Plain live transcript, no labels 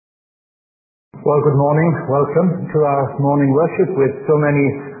Well, good morning. Welcome to our morning worship with so many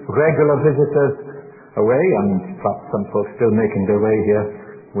regular visitors away, and perhaps some folks still making their way here.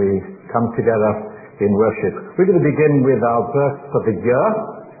 We come together in worship. We're going to begin with our verse for the year,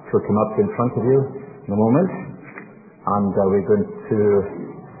 which will come up in front of you in a moment. And we're going to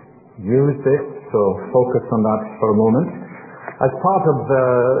use this, so focus on that for a moment. As part of the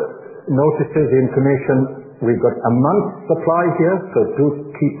notices, the information, we've got a month's supply here, so do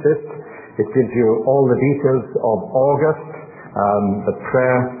keep this. It gives you all the details of August. The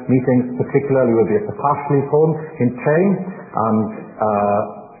prayer meetings particularly will be at the Pashley home in Tame, and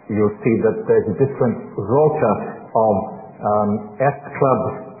you'll see that there's a different rota of S Club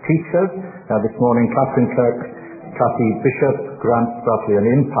teachers. This morning, Catherine Kirk, Kathy Bishop, Grant Spratley and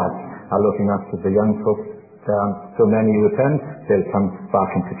Impact are looking after the young folks. So many who attend, they'll come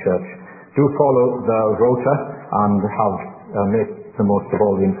back into church. Do follow the rota and make the most of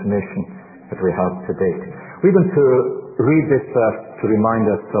all the information that we have to date. We're going to read this verse to remind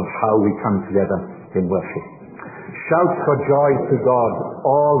us of how we come together in worship. Shout for joy to God,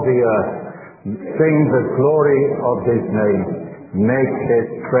 all the earth. Sing the glory of His name. Make His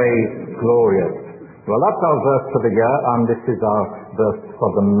praise glorious. Well, that's our verse for the year, and this is our verse for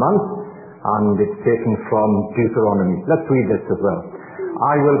the month, and it's taken from Deuteronomy. Let's read this as well.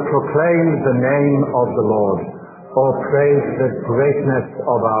 I will proclaim the name of the Lord, or praise the greatness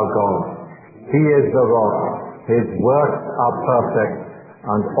of our God. He is the rock, His works are perfect,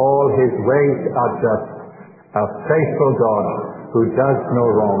 and all His ways are just. A faithful God who does no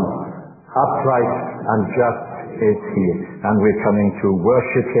wrong, upright and just is He. And we're coming to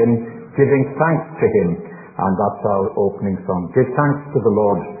worship Him, giving thanks to Him, and that's our opening song. Give thanks to the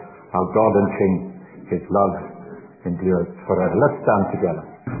Lord, our God and King. His love endures forever. Let's stand together.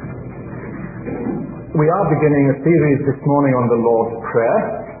 We are beginning a series this morning on the Lord's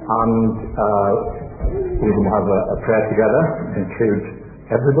Prayer, and we will have a prayer together, include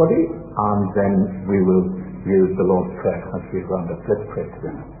everybody, and then we will use the Lord's Prayer as we round up. Let's pray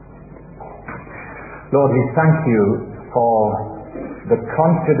together. Lord, we thank you for the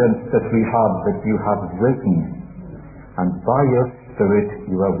confidence that we have that you have risen, and by your Spirit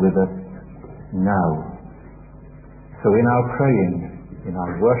you are with us now. So in our praying, in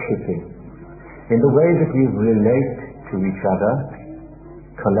our worshipping, in the way that we relate to each other,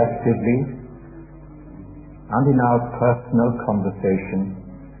 collectively, and in our personal conversation,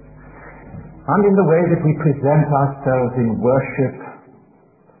 and in the way that we present ourselves in worship,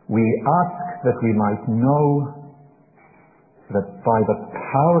 we ask that we might know that by the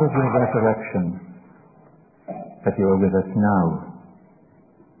power of your resurrection, that you are with us now,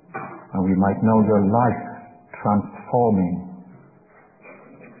 and we might know your life transforming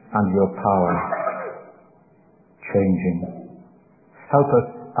and your power changing. Help us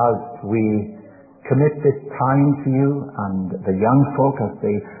as we commit this time to you, and the young folk as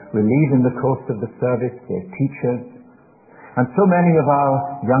they relieve in the course of the service, their teachers, and so many of our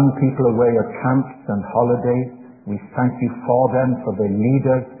young people away at camps and holidays. We thank you for them, for their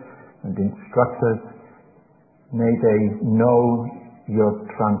leaders and instructors. May they know your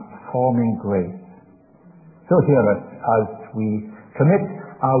transforming grace. So hear us as we commit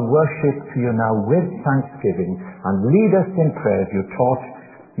our worship to you now with thanksgiving, and lead us in prayer as you taught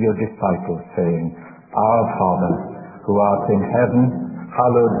your disciples, saying, Our Father, who art in heaven,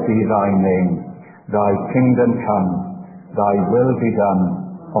 hallowed be thy name. Thy kingdom come, thy will be done,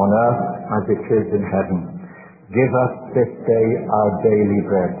 on earth as it is in heaven. Give us this day our daily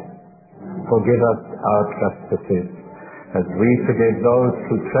bread. Forgive us our trespasses, as we forgive those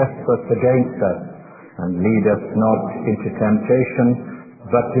who trespass against us. And lead us not into temptation,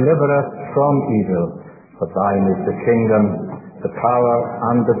 but deliver us from evil. For thine is the kingdom, the power,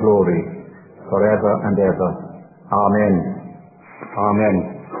 and the glory, forever and ever. Amen. Amen.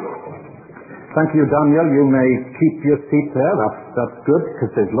 Thank you, Daniel. You may keep your seat there. That's good,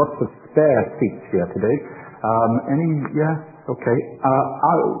 because there's lots of spare seats here today. Okay.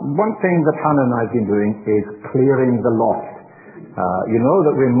 One thing that Hannah and I have been doing is clearing the loft. You know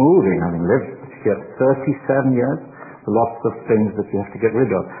that we're moving. Having lived here 37 years, lots of things that you have to get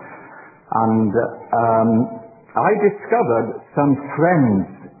rid of. And I discovered some friends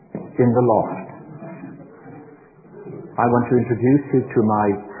in the loft. I want to introduce you to my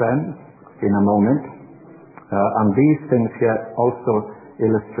friends in a moment, and these things here also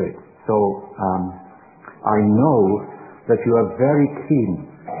illustrate. So I know that you are very keen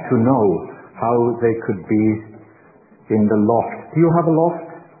to know how they could be in the loft. Do you have a loft?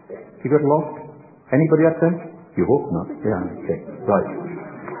 You got a loft? Anybody at them? You hope not. Yeah, okay. Right.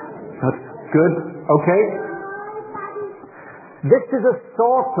 That's good. Okay. This is a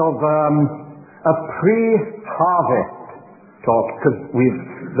sort of a pre-harvest talk, because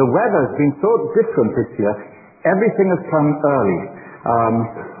the weather's been so different this year. Everything has come early.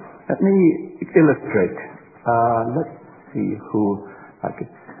 Let me illustrate. Let's see who I could...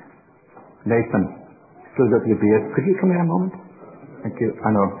 Nathan, still got your beard. Could you come here a moment? Thank you. I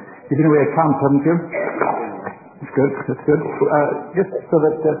know. You've been away at camp, haven't you? That's good. That's good. Just so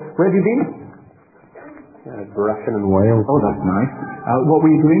that... where have you been? Brecon in Wales. Oh, that's nice. What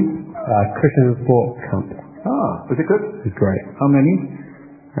were you doing? Christian sport camp. Oh, was it good? It was great. How many?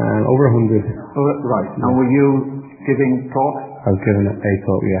 Over 100. Oh, right. Yeah. And were you giving talks? I was giving a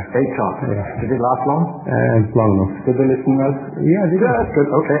talk, yeah. A talk? Yeah. Did it last long? Long enough. Did they listen well? Yeah, they did. Yeah, that's good.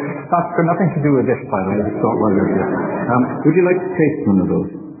 Okay. That's got nothing to do with this, by the way. It's not well here. Would you like to taste one of those?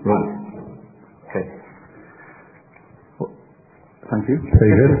 Right. Okay. Thank you.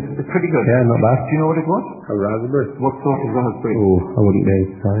 Pretty good. It's pretty good. Yeah, not bad. Do you know what it was? A raspberry. What sort of raspberry? Oh, I wouldn't be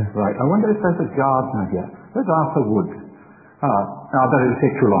able to tell you. Right. I wonder if there's a gardener here. Where's Arthur Wood? I bet it'll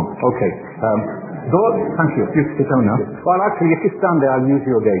take too long. Okay. Thank you. You sit down now. Well, actually, if you stand there, I'll use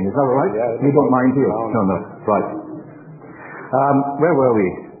you again. Is that all right? Yeah. You don't mind, do you? No. Right. Where were we?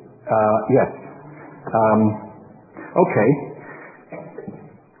 Yes. Okay.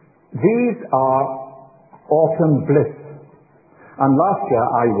 These are autumn bliss. And last year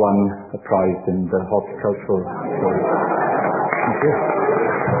I won a prize in the horticultural show. Thank you.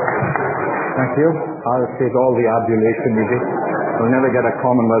 Thank you. I'll take all the adulation you did. We'll never get a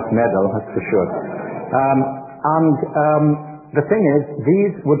Commonwealth medal, that's for sure. The thing is,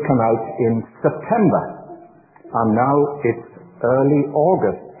 these would come out in September. And now it's early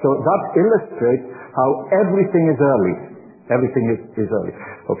August. So that illustrates how everything is early. Everything is early.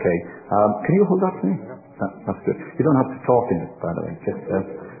 Okay. Can you hold that for me? That's good. You don't have to talk in it, by the way. Just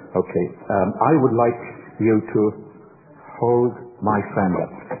okay. I would like you to hold my friend up.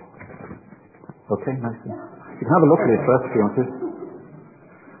 Okay, nice. You can have a look at it first if you want to.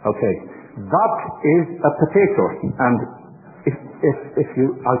 Okay. That is a potato, and if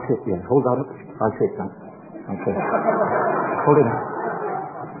you, I'll take, yeah, hold that up. I'll take that. Okay. Hold it up.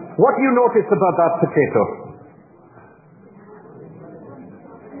 What do you notice about that potato?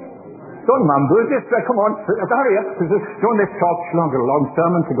 Don't mumble, just come on, hurry up. Don't let's talk longer, a long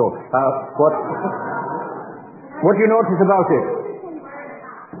sermon to go. What do you notice about it?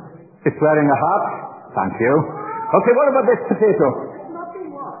 It's wearing a hat. Thank you. Okay, what about this potato?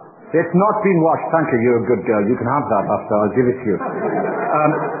 It's not been washed. Thank you. You're a good girl. You can have that after. I'll give it to you.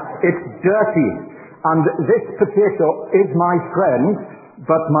 It's dirty. And this potato is my friend,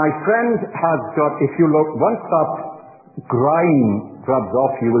 but my friend has got, if you look, once that grime rubs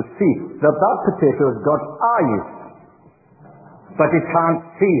off, you will see that potato has got eyes, but it can't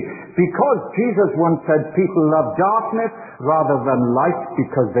see. Because Jesus once said people love darkness rather than light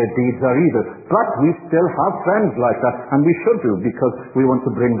because their deeds are evil. But we still have friends like that, and we should do, because we want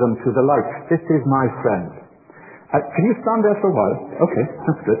to bring them to the light. This is my friend. Can you stand there for a while? Okay,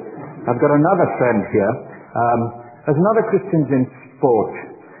 that's good. I've got another friend here. There's another Christian in sport.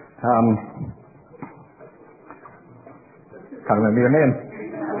 Can't remember your name.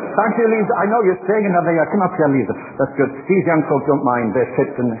 Thank you, Lisa. I know you're staying another year. Come up here, Lisa. That's good. These young folks don't mind. They're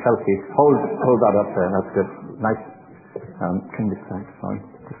fit and healthy. Hold that up there. That's good. Nice. Can this side? Sorry.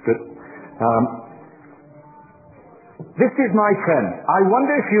 That's good. This is my friend. I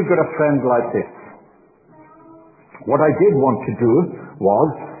wonder if you've got a friend like this. What I did want to do was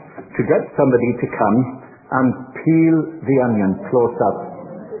to get somebody to come and peel the onion close up.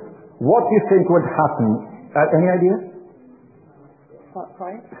 What do you think would happen? Any idea? Start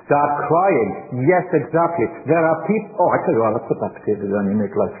crying? Start crying. Yes, exactly. There are people... Oh, I tell you what, I'll put that potato down and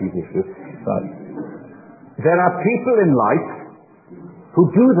make life easier for you. Right. There are people in life who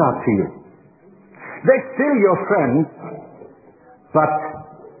do that to you. They're still your friends, but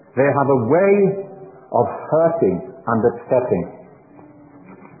they have a way of hurting and upsetting.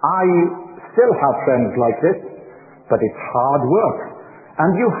 I still have friends like this, but it's hard work.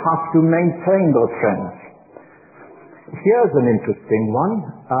 And you have to maintain those friends. Here's an interesting one.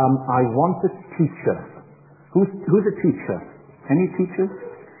 I want a teacher. Who's a teacher? Any teachers?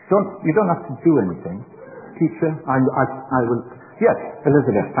 You don't have to do anything. Teacher? I will... Yes,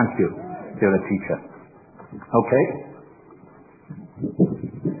 Elizabeth, thank you. You're a teacher. Okay.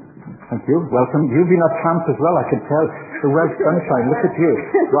 Thank you. Welcome. You've been at camp as well, I can tell. The Welsh sunshine. Look at you.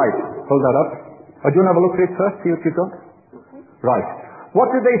 Right. Hold that up. Do you want to have a look at it first? See what you've got? Right. What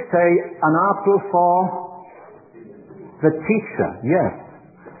do they say? An apple for the teacher. Yes.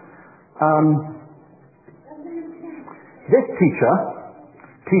 This teacher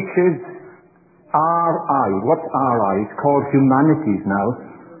teaches RI. What's RI? It's called humanities now.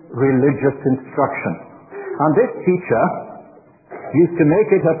 religious instruction. And this teacher used to make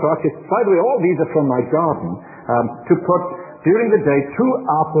it her practice, by the way, all these are from my garden, to put, during the day, 2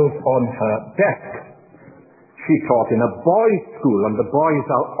 apples on her desk. She taught in a boys' school, and the boys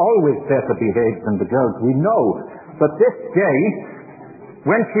are always better behaved than the girls, we know. But this day,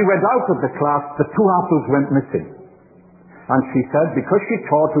 when she went out of the class, the 2 apples went missing. And she said, because she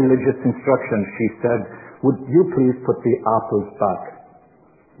taught religious instruction, she said, would you please put the apples back?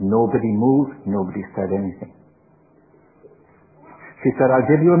 Nobody moved, nobody said anything. She said, I'll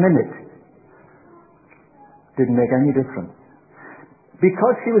give you a minute. Didn't make any difference.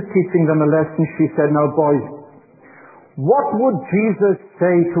 Because she was teaching them a lesson, she said, now boys, what would Jesus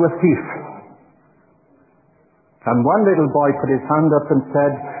say to a thief? And one little boy put his hand up and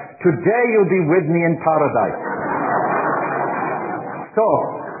said, today you'll be with me in paradise. So,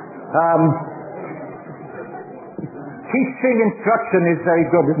 teaching instruction is very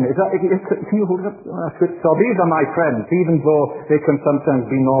good, isn't it? Can you hold it up? That's good. So these are my friends, even though they can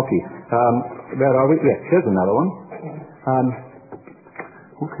sometimes be naughty. Where are we? Yes, here's another one.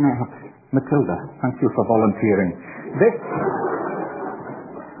 Who can I have? Matilda, thank you for volunteering.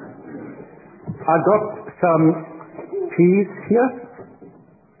 I got some peas here.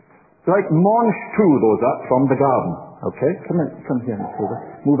 Like mange tout, those are from the garden. Okay, come here, Matilda.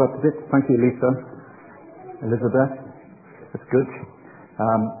 Move up a bit. Thank you, Lisa. Elizabeth. That's good.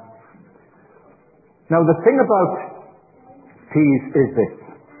 Now the thing about peas is this.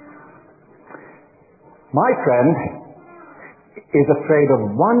 My friend is afraid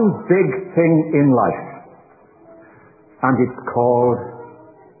of one big thing in life, and it's called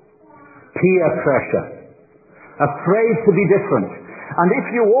peer pressure. Afraid to be different. And if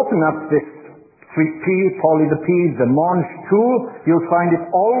you open up this sweet pea, Polly the pea, the mange tout, you'll find it's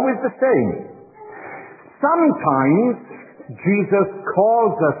always the same. Sometimes Jesus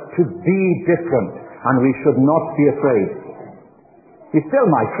calls us to be different, and we should not be afraid. He's still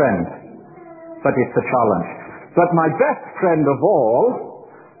my friend, but it's a challenge. But my best friend of all,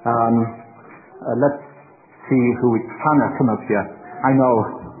 let's see who it's. Hannah, come up here. I know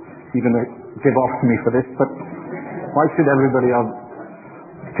you're going to give off to me for this, but why should everybody else?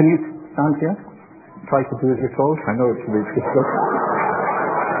 Can you stand here? Try to do as you're told. I know it's really difficult.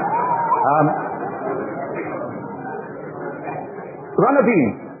 Runner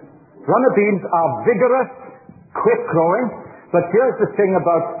beans. Runner beans are vigorous, quick-growing, but here's the thing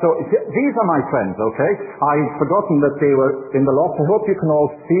about, so these are my friends, okay? I've forgotten that they were in the loft. I hope you can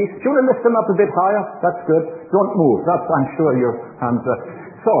all see. Do you want to lift them up a bit higher? That's good. Don't move. That's, I'm sure, your hands are.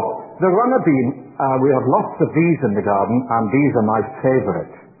 So, the runner bean, we have lots of these in the garden, and these are my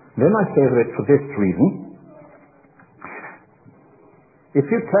favorite. They're my favorite for this reason. If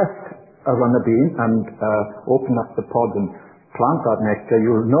you test a runner bean and open up the pod and plant that nectar,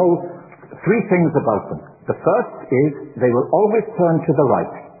 you'll know 3 things about them. The first is they will always turn to the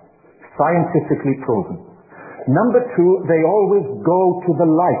right, scientifically proven. Number 2, they always go to the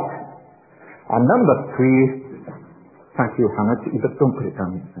light. And number 3, thank you, Hannah, but don't put it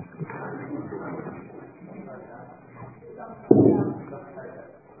down.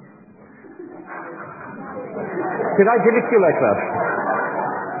 Did I give it to you like that?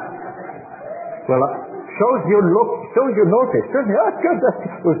 Well, shows you notice, doesn't it? Oh, that's good.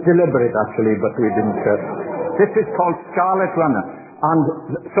 It was deliberate, actually, but we didn't. This is called Scarlet Runner. And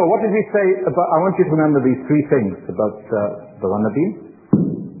so what did we say about, I want you to remember these 3 things about the runner bean.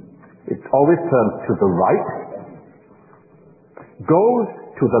 It always turns to the right, goes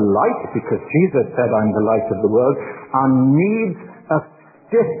to the light, because Jesus said, I'm the light of the world, and needs a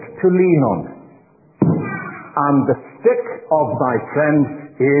stick to lean on. And the stick of my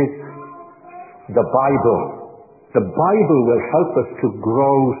friend is the Bible. The Bible will help us to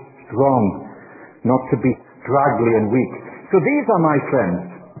grow strong, not to be straggly and weak. So these are my friends.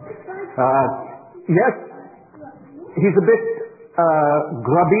 Yes, he's a bit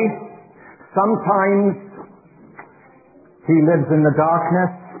grubby. Sometimes he lives in the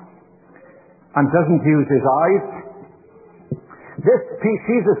darkness and doesn't use his eyes.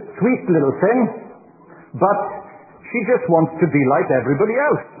 She's a sweet little thing, but she just wants to be like everybody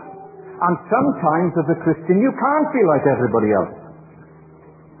else. And sometimes as a Christian you can't be like everybody else.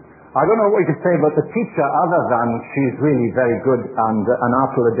 I don't know what you can say about the teacher other than she's really very good, and an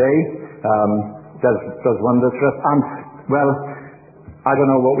apple a day does wonders for us. And, well, I don't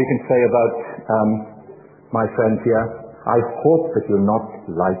know what we can say about my friend here. I hope that you're not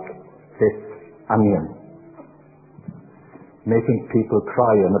like this onion, making people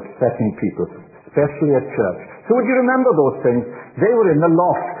cry and upsetting people, especially at church. So would you remember those things? They were in the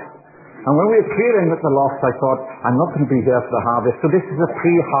loft. And when we were clearing at the loft, I thought, I'm not going to be here for the harvest, so this is a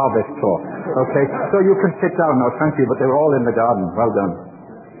pre-harvest talk. Okay, so you can sit down now, thank you, but they were all in the garden. Well done.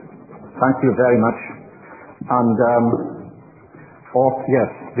 Thank you very much. And, yes,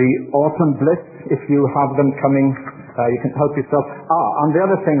 the autumn bliss, if you have them coming, you can help yourself. And the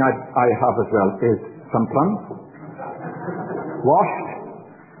other thing I have as well is some plums, washed,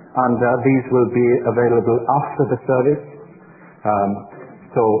 and these will be available after the service.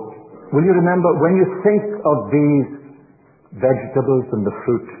 So, will you remember, when you think of these vegetables and the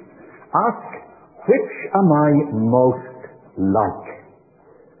fruit, ask, which am I most like?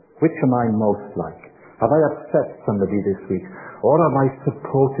 Which am I most like? Have I upset somebody this week? Or have I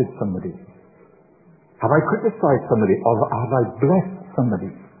supported somebody? Have I criticized somebody? Or have I blessed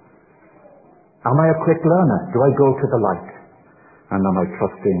somebody? Am I a quick learner? Do I go to the light? And am I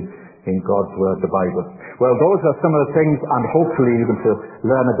trusting in God's Word, the Bible? Well, those are some of the things, and hopefully you can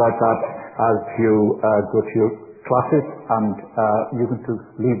learn about that as you go to your classes, and you can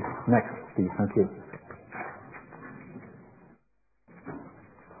lead next, Steve. Thank you.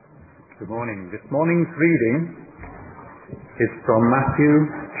 Good morning. This morning's reading is from Matthew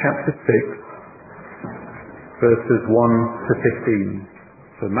chapter 6, verses 1 to 15.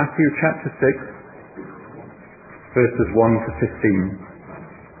 So Matthew chapter 6, verses 1 to 15.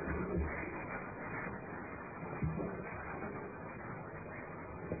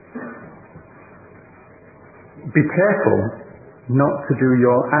 Be careful not to do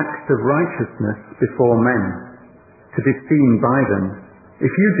your acts of righteousness before men, to be seen by them.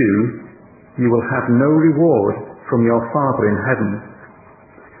 If you do, you will have no reward from your Father in heaven.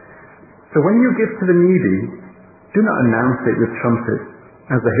 So when you give to the needy, do not announce it with trumpets,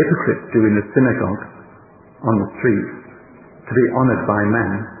 as the hypocrites do in the synagogues, on the streets, to be honored by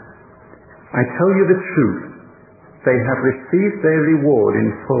men. I tell you the truth, they have received their reward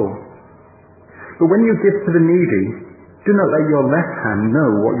in full. But when you give to the needy, do not let your left hand know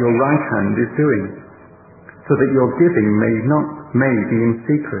what your right hand is doing, so that your giving may be in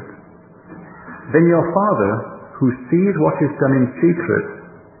secret. Then your Father, who sees what is done in secret,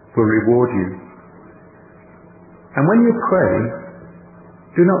 will reward you. And when you pray,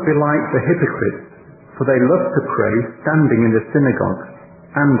 do not be like the hypocrites, for they love to pray standing in the synagogues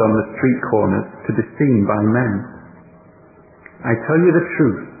and on the street corners to be seen by men. I tell you the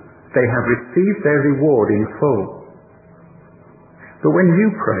truth, they have received their reward in full. But when you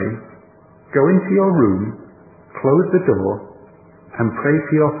pray, go into your room, close the door, and pray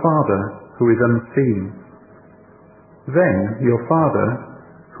for your Father who is unseen. Then your Father,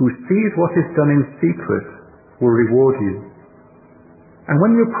 who sees what is done in secret, will reward you. And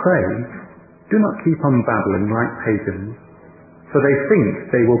when you pray, do not keep on babbling like pagans, for they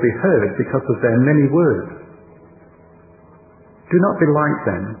think they will be heard because of their many words. Do not be like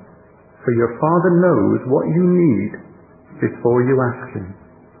them, for your Father knows what you need before you ask Him.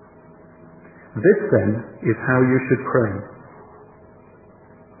 This then is how you should pray.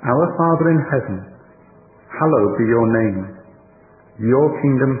 Our Father in heaven, hallowed be your name. Your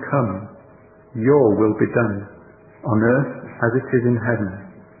kingdom come, your will be done, on earth as it is in heaven.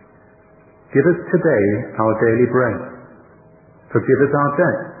 Give us today our daily bread. Forgive us our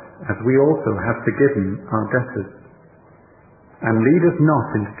debts, as we also have forgiven our debtors. And lead us not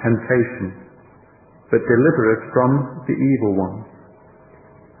into temptation, but deliver us from the evil one.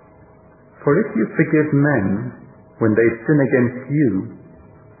 For if you forgive men when they sin against you,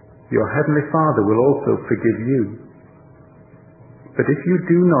 your heavenly Father will also forgive you. But if you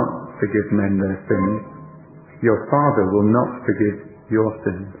do not forgive men their sins, your Father will not forgive your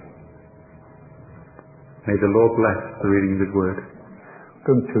sins. May the Lord bless the reading of His word.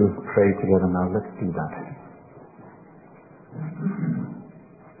 We're going to pray together now. Let's do that.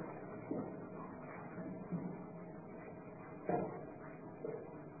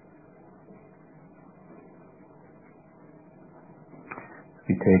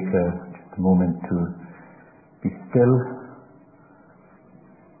 We take just a moment to be still,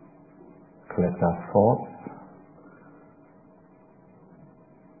 collect our thoughts,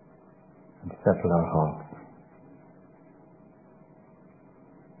 and settle our hearts.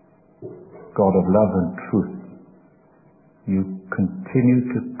 God of love and truth, you continue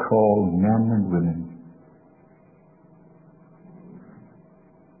to call men and women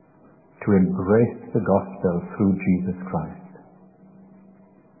to embrace the gospel through Jesus Christ.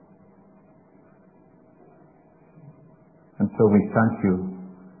 And so we thank you,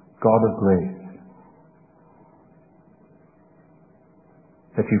 God of grace,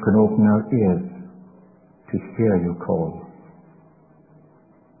 that you can open our ears to hear you call.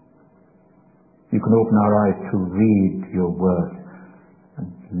 You can open our eyes to read your word and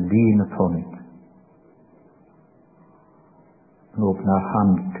lean upon it and open our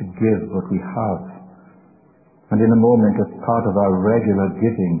hands to give what we have. And in a moment, as part of our regular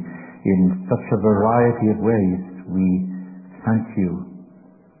giving in such a variety of ways, we thank you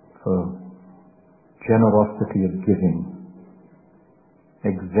for generosity of giving,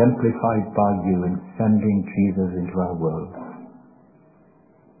 exemplified by you in sending Jesus into our world,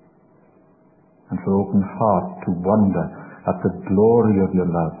 and for open hearts to wonder at the glory of your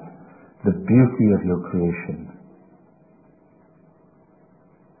love, the beauty of your creation.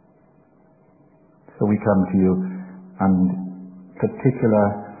 So we come to you, and particular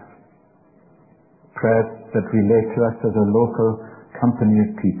prayers that relate to us as a local company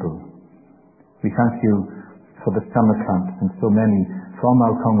of people. We thank you for the summer camps, and so many from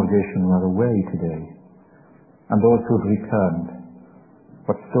our congregation who are away today, and those who have returned.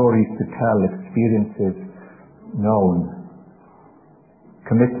 What stories to tell, experiences known,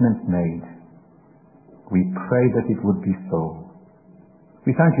 commitments made. We pray that it would be so.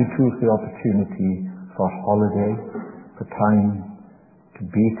 We thank you too for the opportunity for holiday, for time to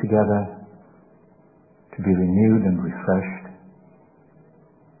be together, to be renewed and refreshed.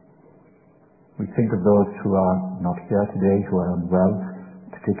 We think of those who are not here today, who are unwell,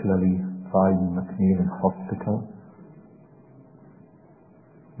 particularly Vine McNeil in hospital,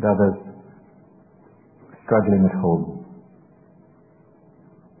 and others struggling at home.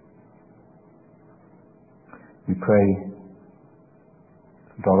 We pray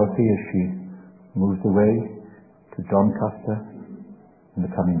for Dorothy as she moves away to Doncaster in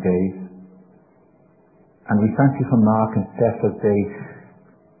the coming days. And we thank you for Mark and Steph as they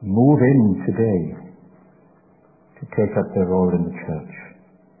move in today to take up their role in the church.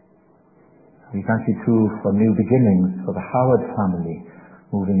 We thank you too for new beginnings for the Howard family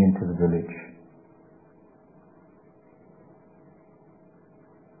moving into the village.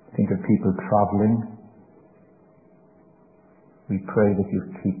 Think of people travelling. We pray that you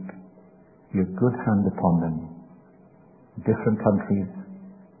keep your good hand upon them. Different countries,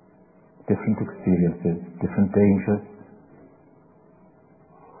 different experiences, different dangers.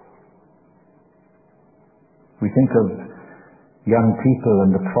 We think of young people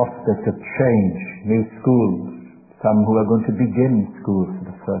and the prospect of change, new schools, some who are going to begin school for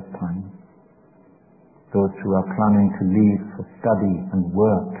the first time, those who are planning to leave for study and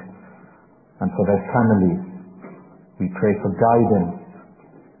work, and for their families. We pray for guidance.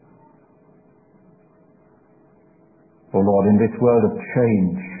 Oh Lord, in this world of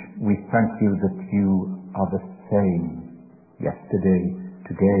change, we thank you that you are the same yesterday,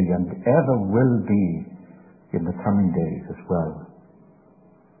 today, and ever will be in the coming days as well.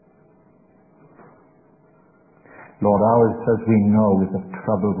 Lord, ours, as we know, is a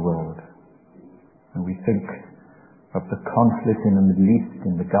troubled world. And we think of the conflict in the Middle East,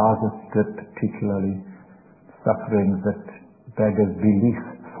 in the Gaza Strip particularly, suffering that beggars belief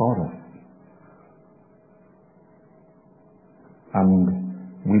for us. And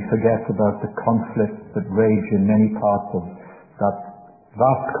we forget about the conflicts that rage in many parts of that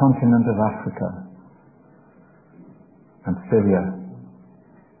vast continent of Africa and Syria.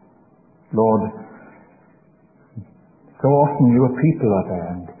 Lord, so often your people are there,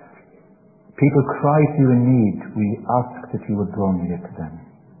 and people cry to you in need. We ask that you would draw near to them.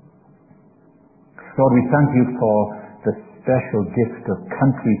 Lord, we thank you for the special gift of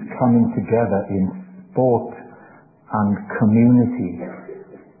countries coming together in sport and community.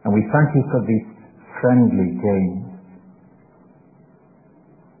 And we thank you for these friendly games.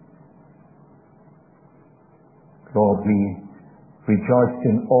 Lord, we rejoice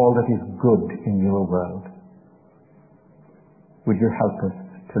in all that is good in your world. Would you help us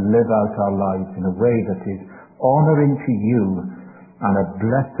to live out our lives in a way that is honoring to you and a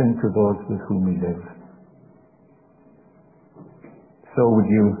blessing to those with whom we live. So would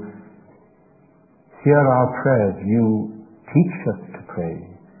you hear our prayers, you teach us to pray.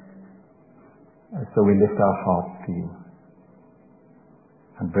 So we lift our hearts to you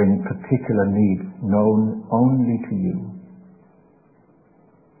and bring particular needs known only to you.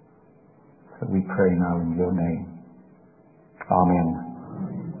 So we pray now in your name. Amen.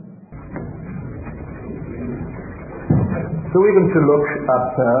 So we're going to look at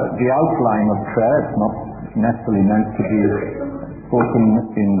the outline of prayer. It's not necessarily meant to be spoken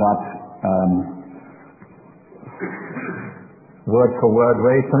in that word for word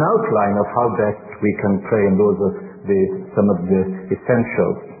way. It's an outline of how best we can pray, and those are some of the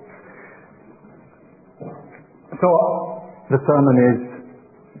essentials. So the sermon is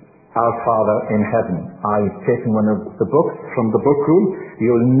Our Father in Heaven. I've taken one of the books from the book room.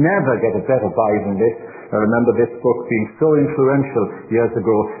 You'll never get a better buy than this. I remember this book being so influential years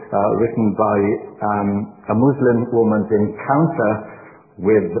ago, written by a Muslim woman's encounter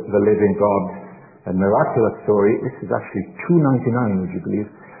with the living God. A miraculous story. This is actually $2.99, would you believe,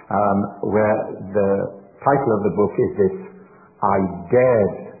 where the title of the book is this: I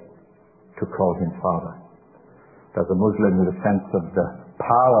dared to call him Father. As a Muslim, with a sense of the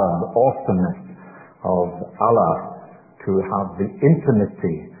power and awesomeness of Allah, to have the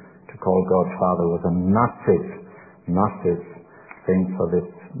intimacy to call God Father was a massive, massive thing for this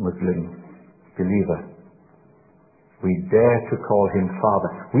Muslim believer. We dare to call him Father.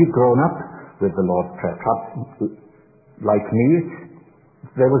 We've grown up with the Lord's Prayer. Perhaps, like me,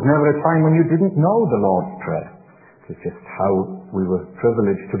 there was never a time when you didn't know the Lord's Prayer. It's just how we were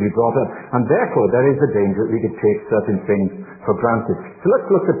privileged to be brought up. And therefore, there is a danger that we could take certain things for granted. So let's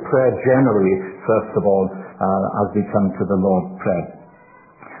look at prayer generally, first of all, as we come to the Lord's Prayer.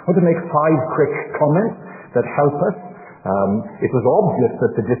 I want to make 5 quick comments that help us. It was obvious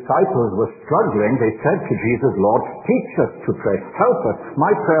that the disciples were struggling. They said to Jesus, Lord, teach us to pray. Help us.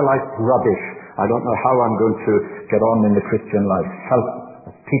 My prayer life's rubbish. I don't know how I'm going to get on in the Christian life. Help us.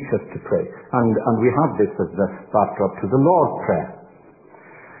 Teach us to pray. And we have this as the backdrop to the Lord's Prayer.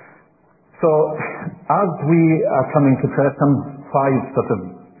 So, as we are coming to prayer, some 5 sort of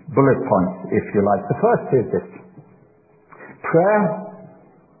bullet points, if you like. The first is this: prayer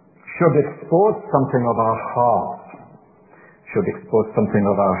should expose something of our hearts. Should expose something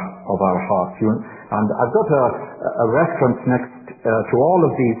of our hearts. And I've got a reference next to all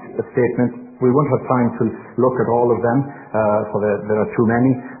of these statements. We won't have time to look at all of them, for there are too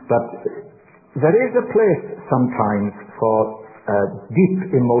many. But there is a place sometimes for deep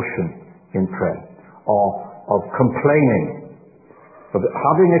emotion in prayer, or of complaining, of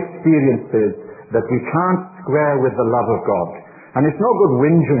having experiences that we can't square with the love of God. And it's no good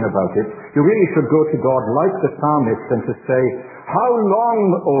whinging about it. You really should go to God like the psalmist and to say, how long,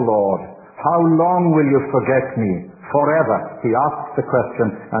 O Lord, how long will you forget me? Forever. He asks the question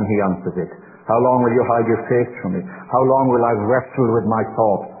and he answers it. How long will you hide your face from me? How long will I wrestle with my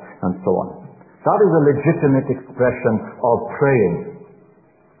thoughts? And so on. That is a legitimate expression of praying.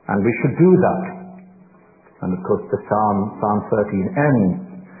 And we should do that. And of course the Psalm 13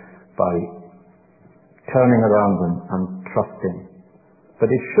 ends by turning around and trusting. But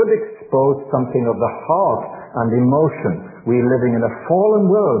it should expose something of the heart and emotion. We're living in a fallen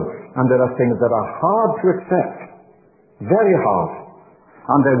world, and there are things that are hard to accept. Very hard.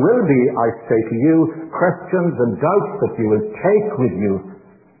 And there will be, I say to you, questions and doubts that you will take with you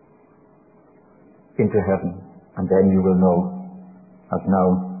into heaven. And then you will know, as now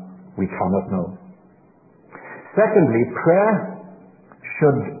we cannot know. Secondly, prayer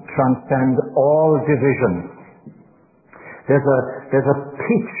should transcend all divisions. There's a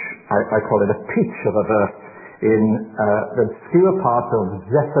peach, I call it a peach of a verse, in the obscure part of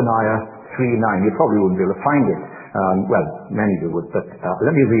Zephaniah 3:9. You probably wouldn't be able to find it. Well, many of you would, but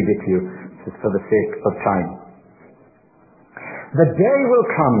let me read it to you, just for the sake of time. The day will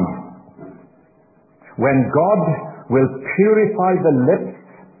come when God will purify the lips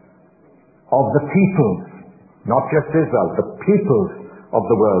of the peoples, not just Israel, the peoples of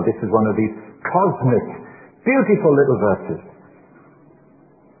the world. This is one of these cosmic, beautiful little verses.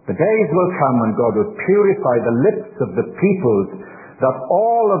 The days will come when God will purify the lips of the peoples, that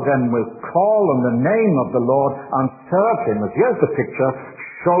all of them will call on the name of the Lord and serve him. As here's the picture,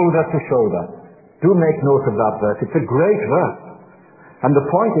 shoulder to shoulder. Do make note of that verse. It's a great verse. And the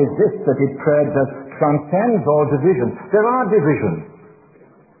point is this, that it prayer that transcends all divisions. There are divisions,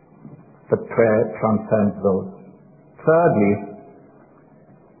 but prayer transcends those. Thirdly,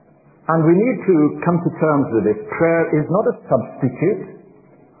 and we need to come to terms with this, prayer is not a substitute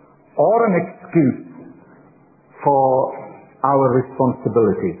or an excuse for our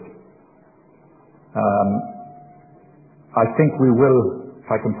responsibilities. I think we will, if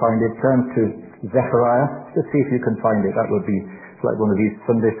I can find it, turn to Zechariah. Just see if you can find it. That would be like one of these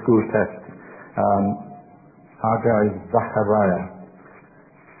Sunday school tests. Haggai, Zechariah.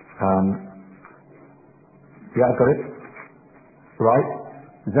 Yeah, I got it. Right.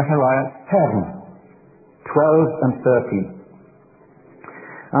 Zechariah 7, 12 and 13.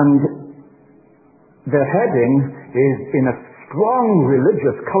 And the heading is, in a strong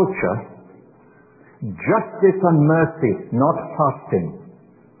religious culture, justice and mercy, not fasting.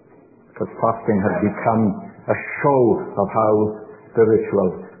 Because fasting has become a show of how spiritual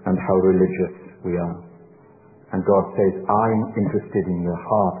and how religious we are. And God says, I'm interested in your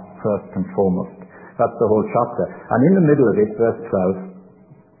heart first and foremost. That's the whole chapter. And in the middle of it, verse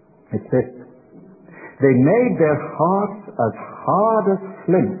 12, It's this. They made their hearts as hard as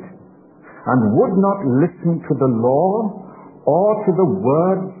flint and would not listen to the law or to the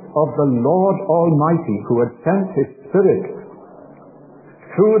words of the Lord Almighty, who had sent his Spirit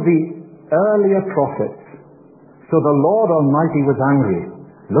through the earlier prophets. So the Lord Almighty was angry.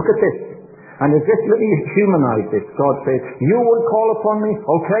 Look at this. And as if, let me humanize this. God says, you won't call upon me?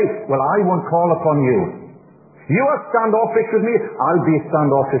 Okay, well I won't call upon you. You are standoffish with me, I'll be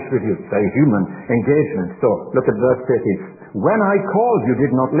standoffish with you. Very human engagement. So look at verse 13. When I called, you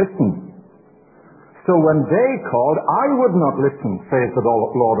did not listen. So when they called, I would not listen, says the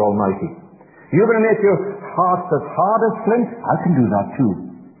Lord Almighty. You're going to make your hearts as hard as flint? I can do that too.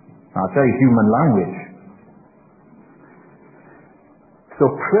 That's very human language. So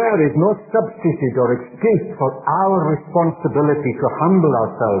prayer is no substitute or excuse for our responsibility to humble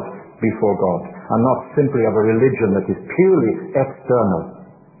ourselves before God, and not simply have a religion that is purely external.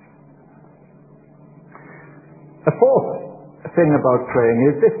 The fourth thing about praying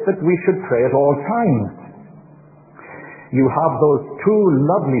is this, that we should pray at all times. You have those two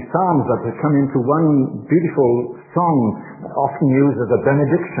lovely psalms that have come into one beautiful song, often used as a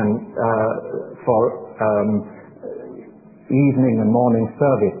benediction for evening and morning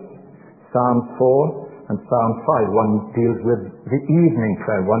service. Psalm 4 and Psalm 5. One deals with the evening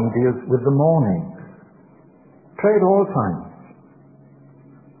prayer, one deals with the morning. Pray at all times.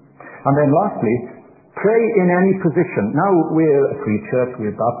 And then lastly, pray in any position. Now, we're a free church,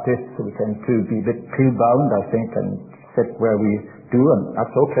 we're Baptists, so we tend to be a bit pew-bound, I think, and sit where we do, and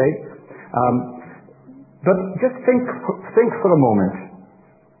that's okay. But just think for a moment.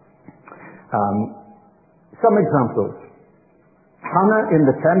 Some examples. Hannah in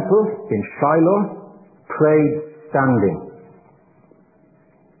the temple in Shiloh prayed standing.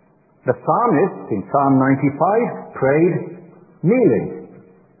 The psalmist in Psalm 95 prayed kneeling.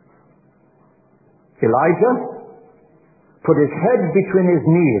 Elijah put his head between his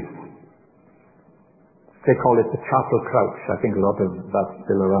knees. They call it the chapel crouch. I think a lot of that's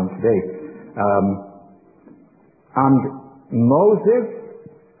still around today. And Moses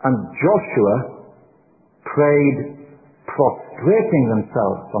and Joshua prayed prostrating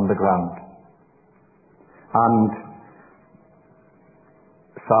themselves on the ground. And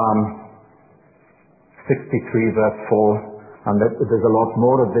Psalm 63 verse 4, and there's a lot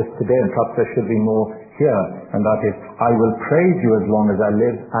more of this today, and perhaps there should be more here, and that is, I will praise you as long as I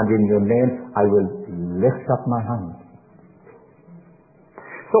live, and in your name I will lift up my hands.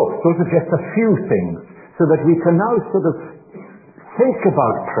 So, those are just a few things, so that we can now sort of think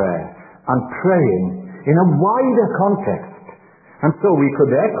about prayer and praying in a wider context. And so we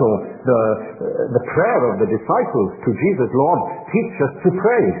could echo the prayer of the disciples to Jesus, Lord, teach us to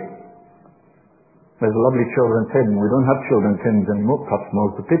pray. There's a lovely children's hymn. We don't have children's hymns anymore, perhaps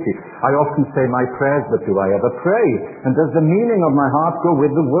more the pity. I often say my prayers, but do I ever pray? And does the meaning of my heart go with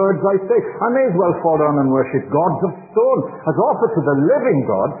the words I say? I may as well fall down and worship gods of stone as offer to the living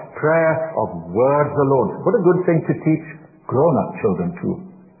God prayer of words alone. What a good thing to teach grown-up children too.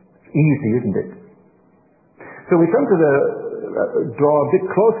 Easy, isn't it? So we come to draw a bit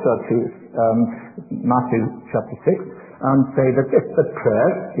closer to Matthew chapter 6 and say that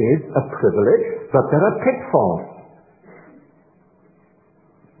prayer is a privilege, but there are pitfalls.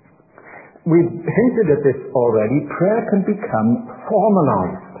 We've hinted at this already. Prayer can become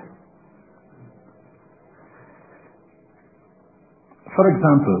formalized. For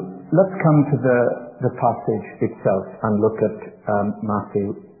example, let's come to the passage itself and look at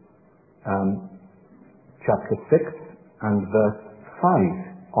Matthew chapter 6 and verse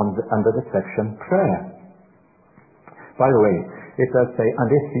 5 under the section prayer. By the way, it does say, and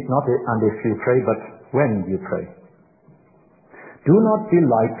if you pray, but when you pray. Do not be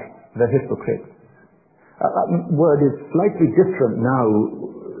like the hypocrites. That word is slightly different now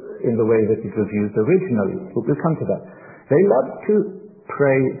in the way that it was used originally. We'll come to that. They love to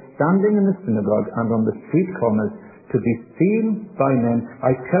pray standing in the synagogue and on the street corners to be seen by men.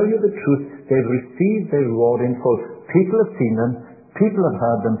 I tell you the truth, they've received their reward in full. People have seen them, people have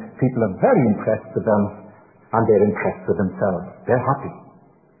heard them, people are very impressed with them, and they're impressed with themselves. They're happy.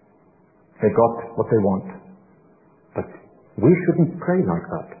 They got what they want. But we shouldn't pray like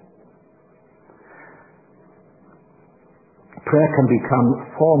that. Prayer can become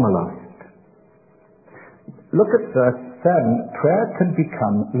formalized. Look at verse 7. Prayer can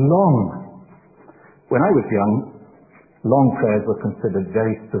become long. When I was young, long prayers were considered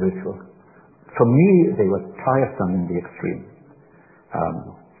very spiritual. For me, they were tiresome in the extreme.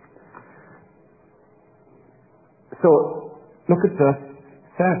 So, look at verse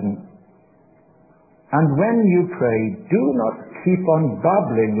 7. And when you pray, do not keep on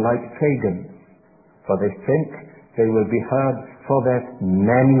babbling like pagans, for they think they will be heard for their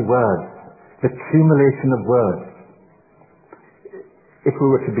many words, the accumulation of words. If we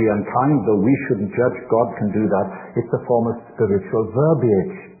were to be unkind, though we shouldn't judge, God can do that. It's a form of spiritual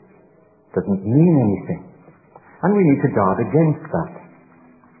verbiage. Doesn't mean anything. And we need to guard against that.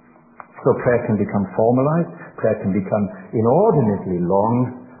 So prayer can become formalized, prayer can become inordinately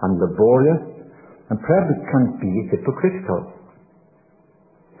long and laborious, and prayer can be hypocritical.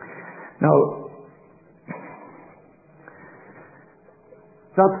 Now,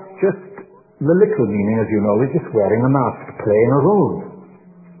 that's just the little meaning, as you know, is just wearing a mask, playing a role.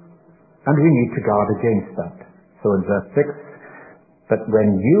 And we need to guard against that. So in verse 6, but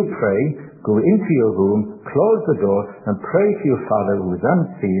when you pray, go into your room, close the door, and pray to your Father who is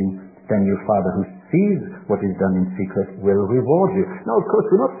unseen, then your Father who sees what is done in secret will reward you. Now, of course,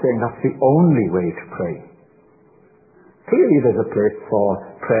 we're not saying that's the only way to pray. Clearly there's a place for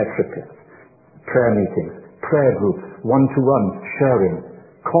prayer triplets, prayer meetings, prayer groups, one-to-one sharing,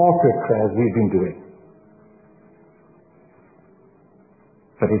 corporate prayers we've been doing.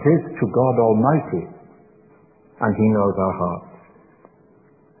 But it is to God Almighty, and He knows our hearts.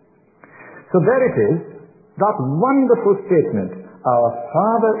 So there it is, that wonderful statement, our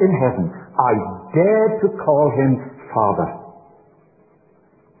Father in heaven. I dare to call Him Father.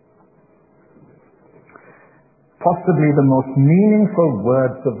 Possibly the most meaningful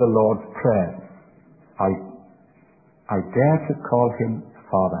words of the Lord's Prayer. I dare to call Him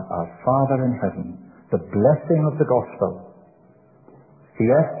Father, our Father in heaven, the blessing of the gospel.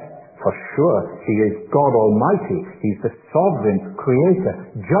 Yes, for sure, He is God Almighty. He's the sovereign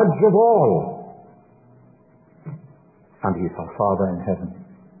creator, judge of all. And He's our Father in heaven.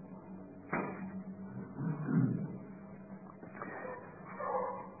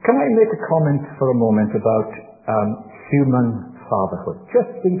 Can I make a comment for a moment about human fatherhood,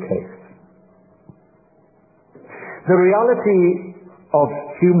 just in case? The reality of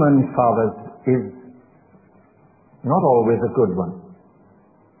human fathers is not always a good one.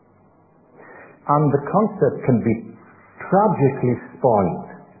 And the concept can be tragically spoiled.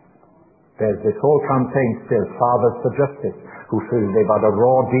 There's this whole campaign still, Fathers for Justice, who feel they've had a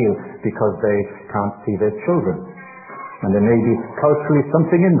raw deal because they can't see their children. And there may be culturally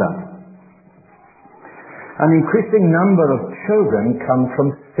something in that. An increasing number of children come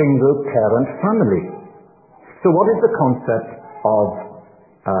from single-parent families. So what is the concept of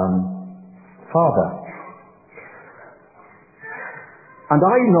father? And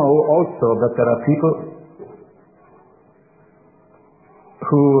I know also that there are people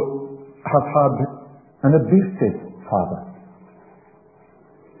who have had an abusive father.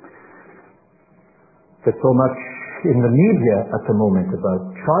 There's so much in the media at the moment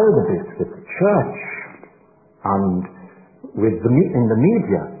about child abuse with the church and in the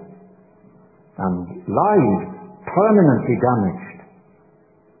media, and lives permanently damaged.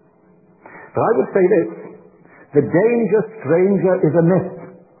 But I would say this, the danger stranger is a myth.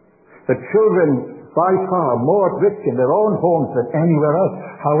 The children by far more at risk in their own homes than anywhere else.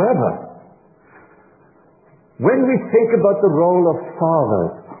 However, when we think about the role of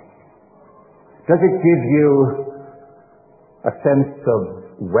fathers, does it give you a sense of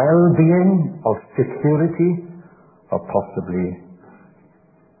well-being, of security, or possibly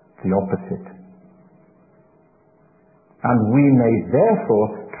the opposite? And we may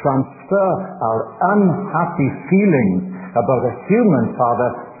therefore transfer our unhappy feelings about a human father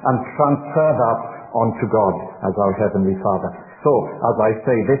and transfer that onto God as our Heavenly Father. So, as I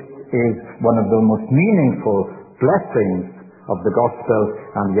say, this is one of the most meaningful blessings of the gospel,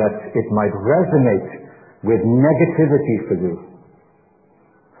 and yet it might resonate with negativity for you.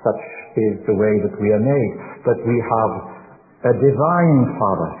 Such is the way that we are made, that we have a divine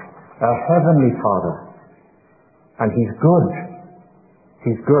Father, a Heavenly Father, and He's good.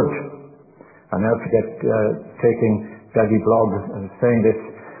 He's good. I never forget taking Daddy Blogg and saying this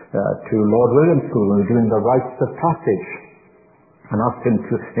to Lord Williams School when we were doing the rites of passage, and asked him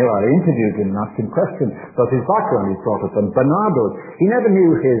to, I interviewed him and asked him questions about his background. He brought up Bernardo's. He never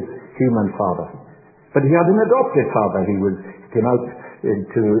knew his human father, but he had an adopted father. He came out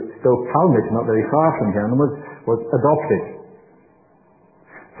into Stoke Talmadge, not very far from here, and was adopted.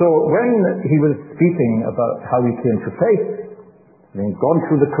 So when he was speaking about how he came to faith, and he'd gone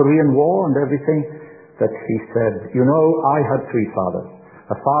through the Korean War and everything, that he said, I had three fathers.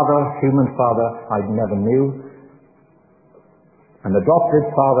 A father, human father, I never knew, an adopted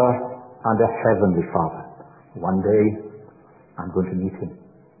father, and a heavenly father. One day, I'm going to meet him.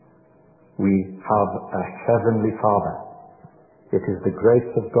 We have a heavenly Father. It is the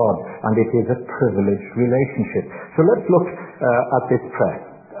grace of God, and it is a privileged relationship. So let's look at this prayer,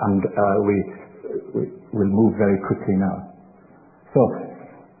 and we'll move very quickly now. So,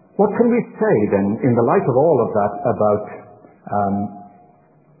 what can we say then, in the light of all of that, about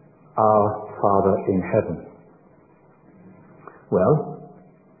our Father in heaven? Well,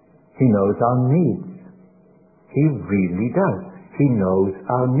 He knows our needs. He really does. He knows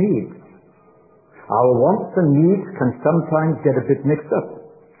our needs. Our wants and needs can sometimes get a bit mixed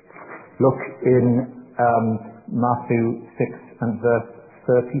up. Look in Matthew 6 and verse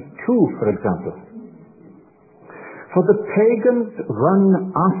 32, for example. For the pagans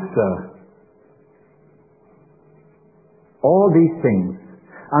run after all these things,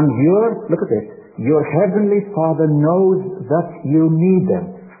 and look at this, your heavenly Father knows that you need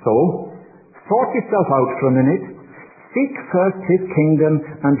them. So, sort yourself out for a minute. Seek first His kingdom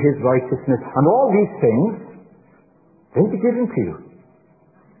and His righteousness, and all these things, they'll be given to you.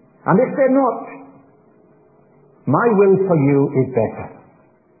 And if they're not, my will for you is better.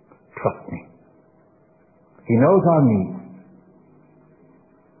 Trust me. He knows our needs.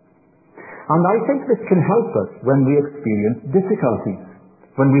 And I think this can help us when we experience difficulties,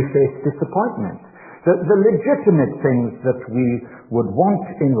 when we face disappointment, the legitimate things that we would want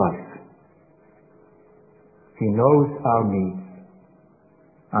in life. He knows our needs.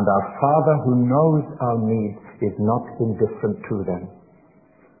 And our Father who knows our needs is not indifferent to them.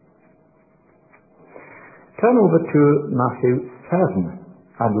 Turn over to Matthew 7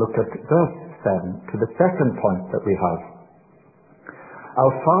 and look at verse 7, to the second point that we have.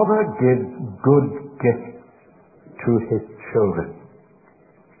 Our Father gives good gifts to His children.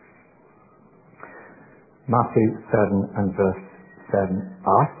 Matthew 7 and verse 7,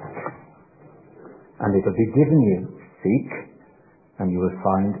 ask, and it will be given you. Seek, and you will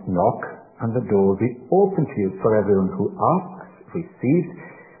find. Knock, and the door will be open to you. For everyone who asks receives.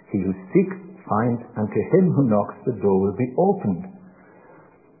 He who seeks finds, and to him who knocks the door will be opened.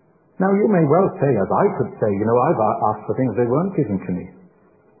 Now you may well say, as I could say, I've asked for things they weren't given to me.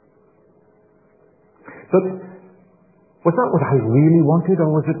 But was that what I really wanted, or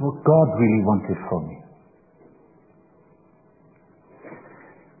was it what God really wanted from me?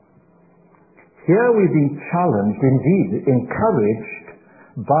 Here we've been challenged, indeed encouraged,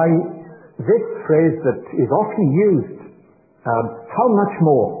 by this phrase that is often used, how much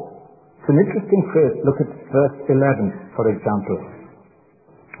more? It's an interesting phrase. Look at verse 11, for example,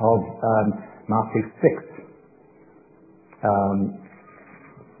 of Matthew 6.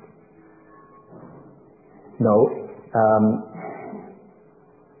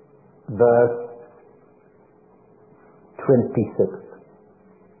 Verse 26.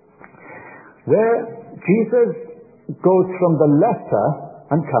 Where Jesus goes from the lesser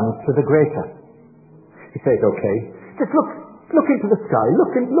and comes to the greater. He says, okay, just look into the sky,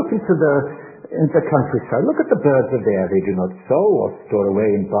 look into the countryside, look at the birds of the air. They do not sow or store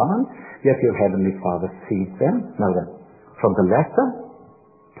away in barns, yet your heavenly Father feeds them. Now then, from the lesser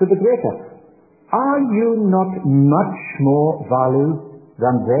to the greater. Are you not much more value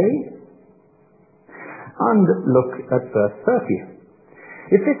than they? And look at verse 30.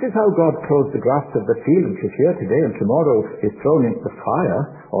 If this is how God clothes the grass of the field, which is here today and tomorrow is thrown into the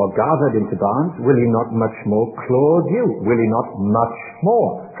fire or gathered into barns, will He not much more clothe you? Will He not much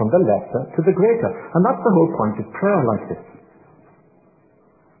more, from the lesser to the greater? And that's the whole point of prayer like this.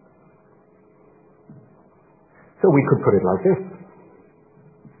 So we could put it like this.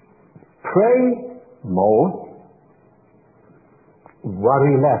 Pray more,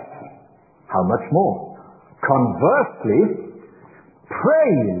 worry less. How much more? Conversely,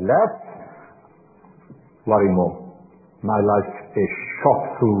 pray less, worry more. My life is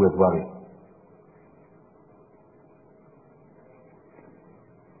shot through with worry.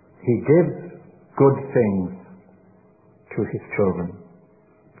 He gives good things to His children.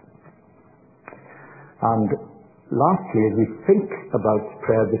 And lastly, as we think about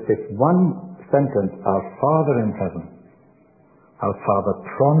prayer, this one sentence, our Father in heaven. Our Father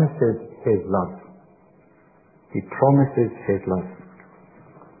promises His love. He promises His love.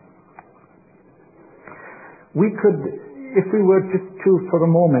 We could, if we were just to, for a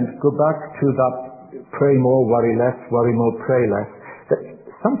moment, go back to that pray more, worry less, worry more, pray less, that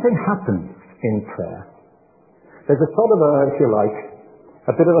something happens in prayer. There's a sort of if you like,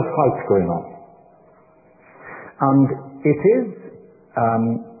 a bit of a fight going on. And it is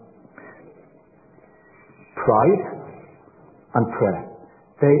pride and prayer.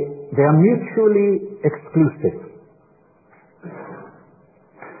 They are mutually exclusive.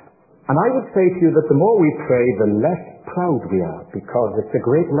 And I would say to you that the more we pray, the less proud we are, because it's a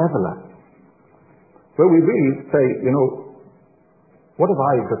great leveler. Where we really say, What have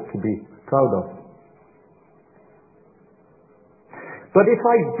I got to be proud of? But if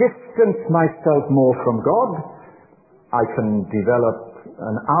I distance myself more from God, I can develop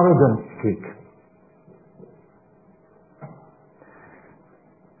an arrogant streak.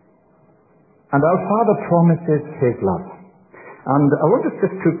 And our Father promises His love. And I want us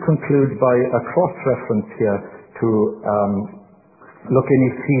just to conclude by a cross-reference here to look in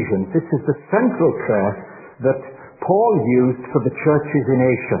Ephesians. This is the central prayer that Paul used for the churches in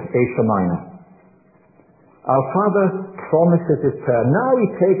Asia Minor. Our Father promises His prayer. Now He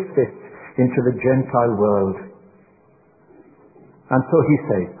takes this into the Gentile world. And so He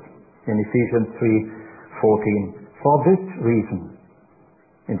says in Ephesians 3:14, for this reason,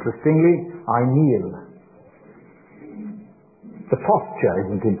 interestingly, I kneel. The posture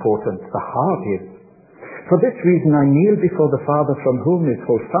isn't important, the heart is. For this reason I kneel before the Father, from whom His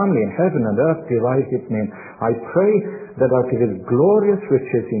whole family in heaven and earth derives its name. I pray that out of His glorious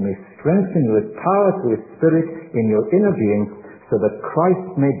riches He may strengthen you with power through His Spirit in your inner being, so that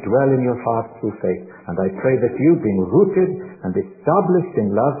Christ may dwell in your hearts through faith. And I pray that you, being rooted and established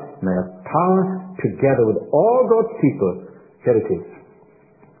in love, may have power, together with all God's people, here it is,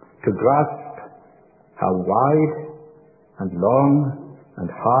 to grasp how wide and long and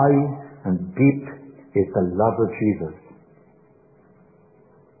high and deep is the love of Jesus.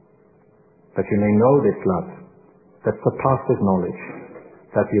 That you may know this love that surpasses knowledge,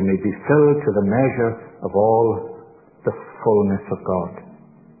 that you may be filled to the measure of all the fullness of God.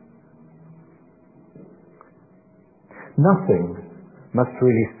 Nothing must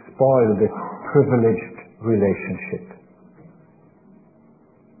really spoil this privileged relationship.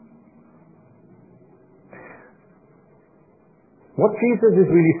 What Jesus is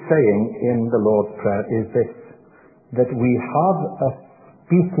really saying in the Lord's Prayer is this, that we have a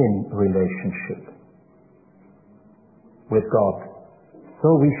speaking relationship with God.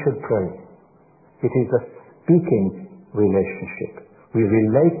 So we should pray. It is a speaking relationship. We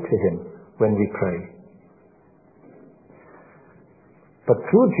relate to Him when we pray. But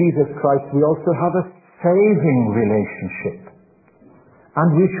through Jesus Christ we also have a saving relationship. And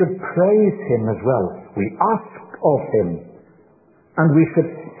we should praise Him as well. We ask of Him. And we should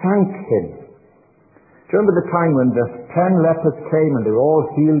thank Him. Do you remember the time when the 10 lepers came and they were all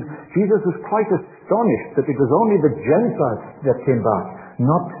healed? Jesus was quite astonished that it was only the Gentiles that came back,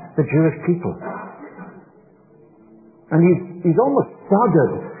 not the Jewish people. And he's almost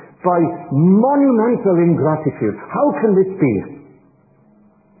staggered by monumental ingratitude. How can this be?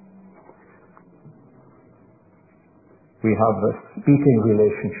 We have a speaking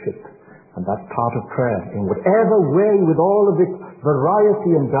relationship, and that's part of prayer. In whatever way, with all of its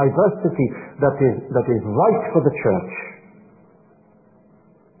variety and diversity that is right for the church,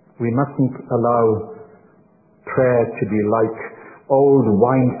 we mustn't allow prayer to be like old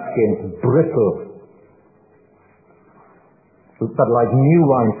wineskins, brittle, but like new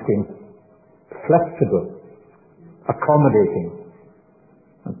wineskins, flexible, accommodating.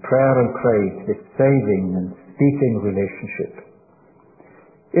 And prayer and praise, this saving and speaking relationship.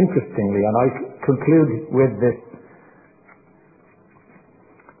 Interestingly, and I conclude with this,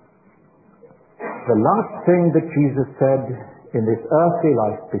 the last thing that Jesus said in this earthly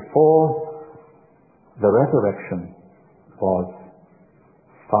life before the resurrection was,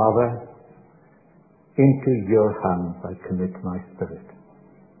 Father, into your hands I commit my spirit.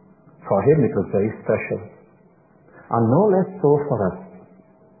 For Him it was very special. And no less so for us.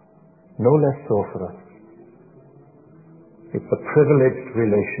 No less so for us. It's a privileged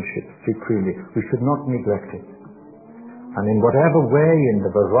relationship, supremely. We should not neglect it. And in whatever way, in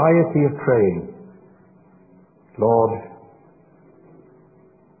the variety of praying, Lord,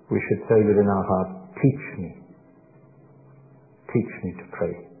 we should say within our heart, teach me to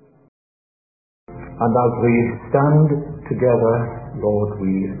pray. And as we stand together, Lord,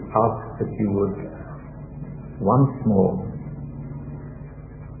 we ask that you would once more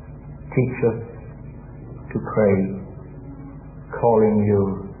teach us to pray, calling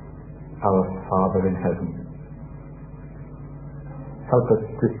you our Father in heaven. Help us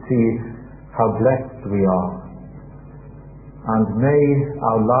to see how blessed we are, and may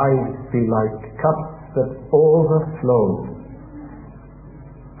our lives be like cups that overflow,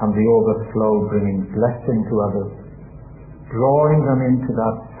 and the overflow bringing blessing to others, drawing them into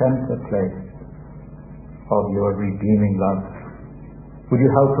that center place of your redeeming love. Would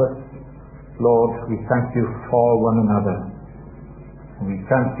you help us, Lord? We thank you for one another. And we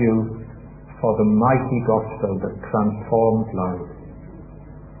thank you for the mighty gospel that transforms lives.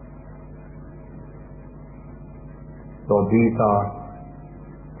 Lord, these are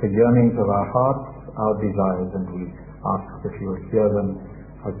the yearnings of our hearts, our desires, and we ask that you will hear them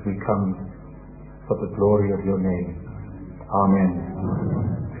as we come for the glory of your name. Amen.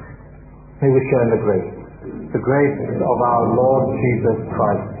 May we share in the grace of our Lord Jesus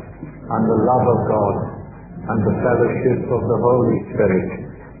Christ, and the love of God, and the fellowship of the Holy Spirit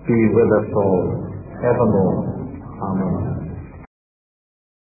be with us all, evermore. Amen.